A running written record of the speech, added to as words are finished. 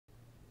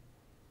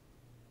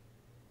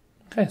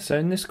Okay, so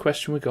in this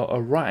question we've got a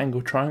right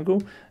angle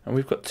triangle and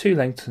we've got two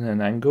lengths and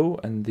an angle,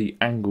 and the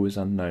angle is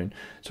unknown.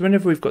 So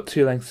whenever we've got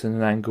two lengths and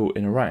an angle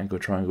in a right angle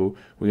triangle,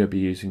 we're going to be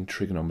using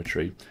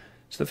trigonometry.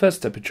 So the first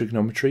step of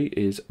trigonometry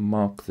is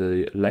mark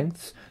the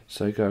lengths.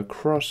 So go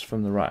across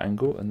from the right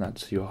angle, and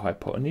that's your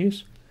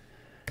hypotenuse.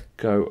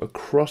 Go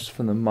across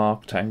from the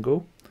marked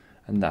angle,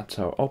 and that's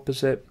our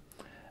opposite.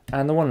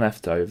 And the one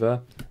left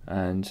over,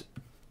 and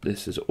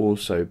this is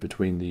also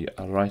between the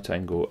right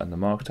angle and the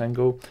marked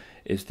angle,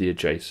 is the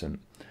adjacent.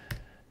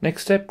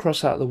 Next step,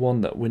 cross out the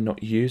one that we're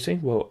not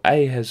using. Well,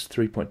 A has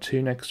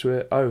 3.2 next to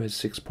it, O has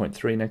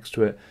 6.3 next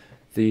to it,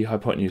 the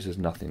hypotenuse has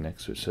nothing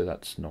next to it, so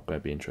that's not going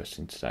to be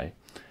interesting today.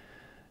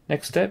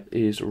 Next step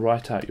is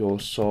write out your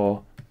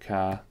so,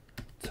 ka,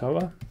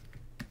 toa.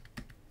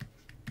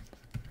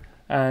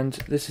 And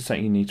this is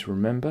something you need to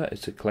remember.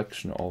 It's a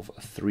collection of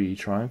three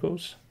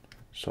triangles,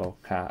 so,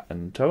 ka,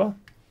 and toa.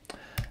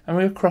 And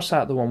we'll cross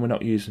out the one we're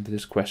not using for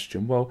this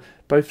question. Well,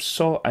 both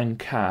so and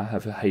ka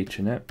have a h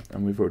in it,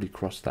 and we've already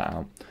crossed that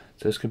out.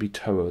 So it's going to be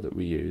toa that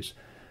we use.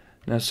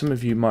 Now, some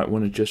of you might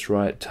want to just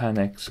write tan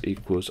x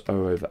equals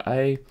o over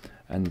a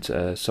and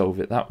solve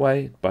it that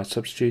way by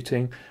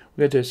substituting.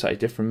 We're going to do a slightly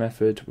different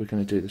method. We're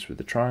going to do this with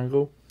the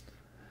triangle.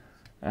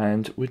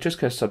 And we're just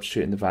going to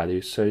substitute in the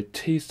values. So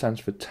t stands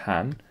for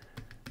tan,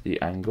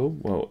 the angle.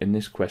 Well, in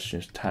this question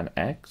it's tan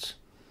x.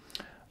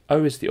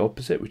 O is the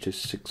opposite, which is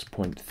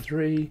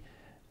 6.3.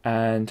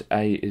 And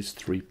A is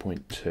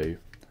 3.2.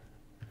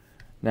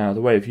 Now the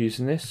way of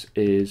using this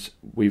is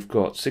we've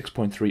got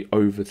 6.3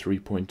 over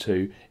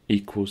 3.2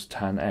 equals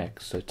tan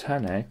x. So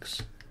tan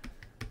x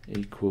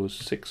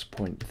equals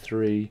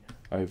 6.3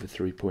 over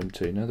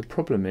 3.2. Now the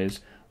problem is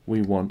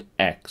we want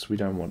x, we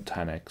don't want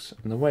tan x.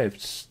 And the way of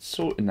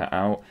sorting that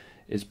out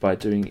is by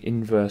doing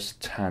inverse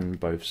tan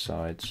both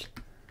sides.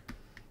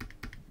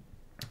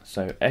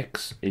 So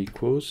x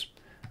equals,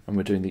 and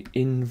we're doing the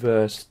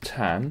inverse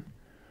tan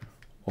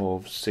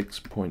of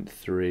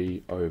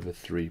 6.3 over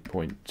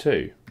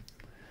 3.2.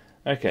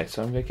 Okay,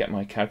 so I'm going to get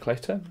my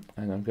calculator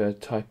and I'm going to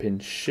type in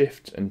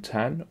shift and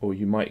tan, or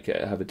you might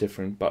have a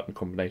different button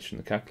combination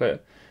in the calculator.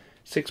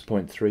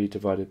 6.3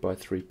 divided by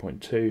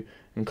 3.2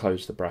 and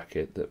close the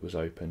bracket that was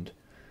opened.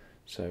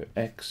 So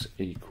x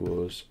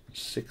equals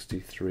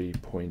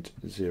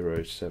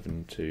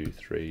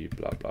 63.0723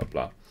 blah blah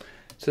blah.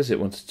 It says it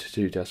wants to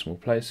do decimal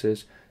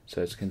places,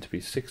 so it's going to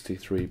be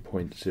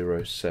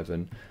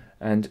 63.07.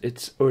 And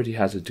it already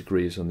has a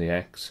degrees on the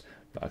x,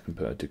 but I can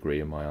put a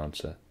degree in my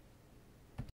answer.